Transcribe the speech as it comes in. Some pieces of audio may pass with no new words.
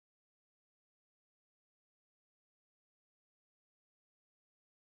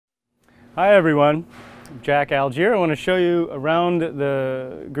Hi everyone, I'm Jack Algier. I want to show you around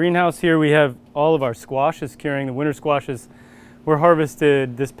the greenhouse here. We have all of our squashes curing. The winter squashes were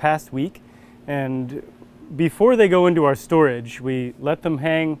harvested this past week, and before they go into our storage, we let them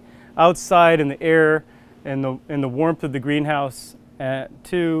hang outside in the air and in the warmth of the greenhouse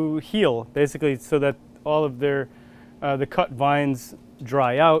to heal, basically, so that all of their the cut vines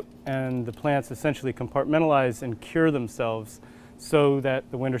dry out and the plants essentially compartmentalize and cure themselves, so that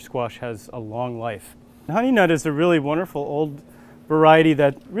the winter squash has a long life. Honeynut is a really wonderful old variety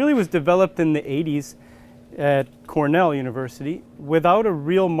that really was developed in the 80s at Cornell University without a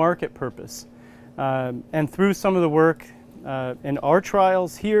real market purpose. And through some of the work in our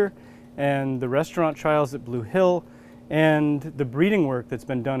trials here and the restaurant trials at Blue Hill and the breeding work that's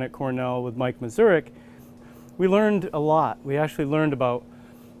been done at Cornell with Mike Mazurek, we learned a lot. We actually learned about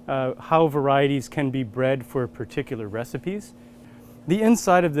how varieties can be bred for particular recipes. The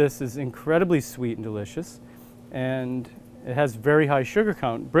inside of this is incredibly sweet and delicious, and it has very high sugar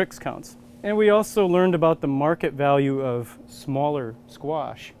count, Brix counts. And we also learned about the market value of smaller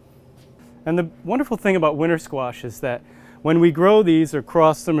squash. And the wonderful thing about winter squash is that when we grow these or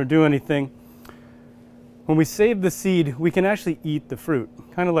cross them or do anything, when we save the seed, we can actually eat the fruit,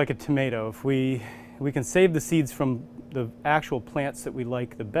 kind of like a tomato. If we can save the seeds from the actual plants that we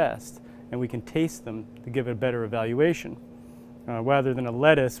like the best, and we can taste them to give it a better evaluation. Rather than a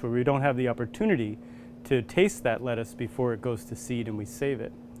lettuce where we don't have the opportunity to taste that lettuce before it goes to seed and we save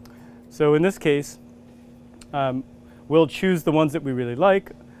it. So in this case, we'll choose the ones that we really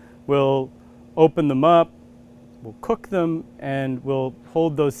like, we'll open them up, we'll cook them, and we'll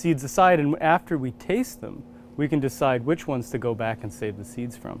hold those seeds aside, and after we taste them, we can decide which ones to go back and save the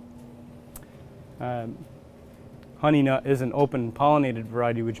seeds from. Honeynut is an open pollinated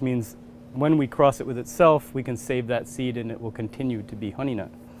variety, which means when we cross it with itself, we can save that seed and it will continue to be Honeynut.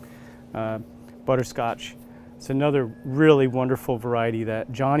 Butterscotch, it's another really wonderful variety that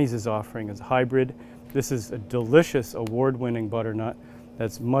Johnny's is offering as a hybrid. This is a delicious award-winning butternut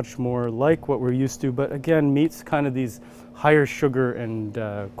that's much more like what we're used to, but again meets kind of these higher sugar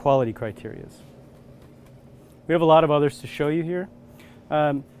and quality criteria. We have a lot of others to show you here.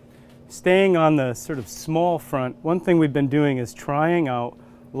 Staying on the sort of small front, one thing we've been doing is trying out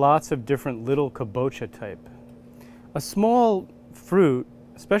lots of different little kabocha type. A small fruit,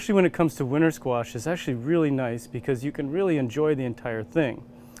 especially when it comes to winter squash, is actually really nice because you can really enjoy the entire thing.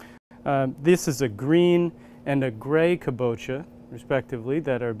 This is a green and a gray kabocha, respectively,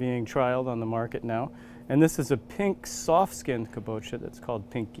 that are being trialed on the market now. And this is a pink soft-skinned kabocha that's called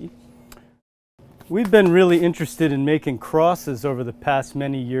Pinky. We've been really interested in making crosses over the past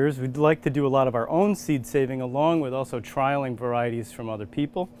many years. We'd like to do a lot of our own seed saving along with also trialing varieties from other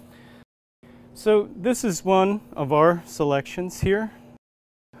people. So this is one of our selections here.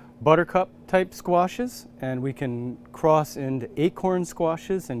 Buttercup type squashes, and we can cross into acorn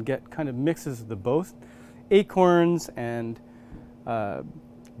squashes and get kind of mixes of the both. Acorns and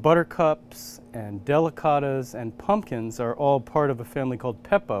buttercups and delicatas and pumpkins are all part of a family called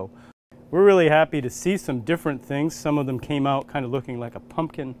Peppo. We're really happy to see some different things. Some of them came out kind of looking like a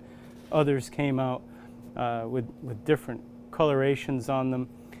pumpkin. Others came out with different colorations on them.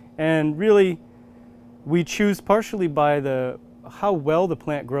 And really, we choose partially by how well the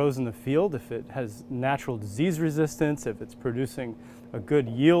plant grows in the field, if it has natural disease resistance, if it's producing a good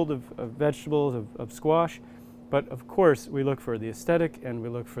yield of vegetables, of squash. But of course, we look for the aesthetic and we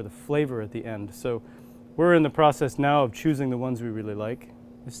look for the flavor at the end. So we're in the process now of choosing the ones we really like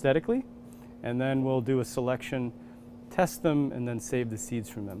aesthetically. And then we'll do a selection, test them, and then save the seeds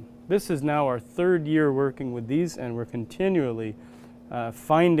from them. This is now our third year working with these, and we're continually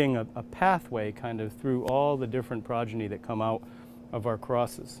finding a pathway kind of through all the different progeny that come out of our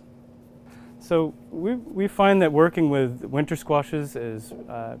crosses. So we find that working with winter squashes is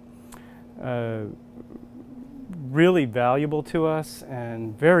really valuable to us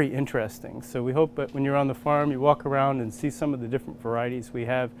and very interesting. So we hope that when you're on the farm, you walk around and see some of the different varieties we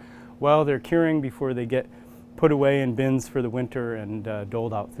have while they're curing before they get put away in bins for the winter and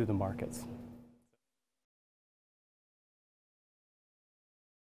doled out through the markets.